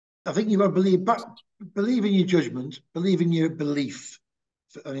I think you've got to believe, but believe in your judgment, believe in your belief.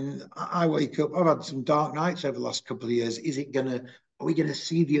 I mean, I wake up. I've had some dark nights over the last couple of years. Is it gonna? Are we gonna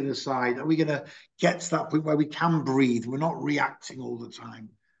see the other side? Are we gonna get to that point where we can breathe? We're not reacting all the time.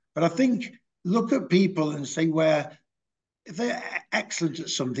 But I think look at people and say where if they're excellent at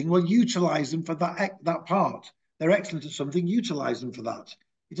something, well, utilize them for that part. They're excellent at something, utilize them for that.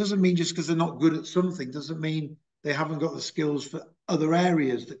 It doesn't mean just because they're not good at something doesn't mean they haven't got the skills for other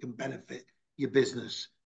areas that can benefit your business.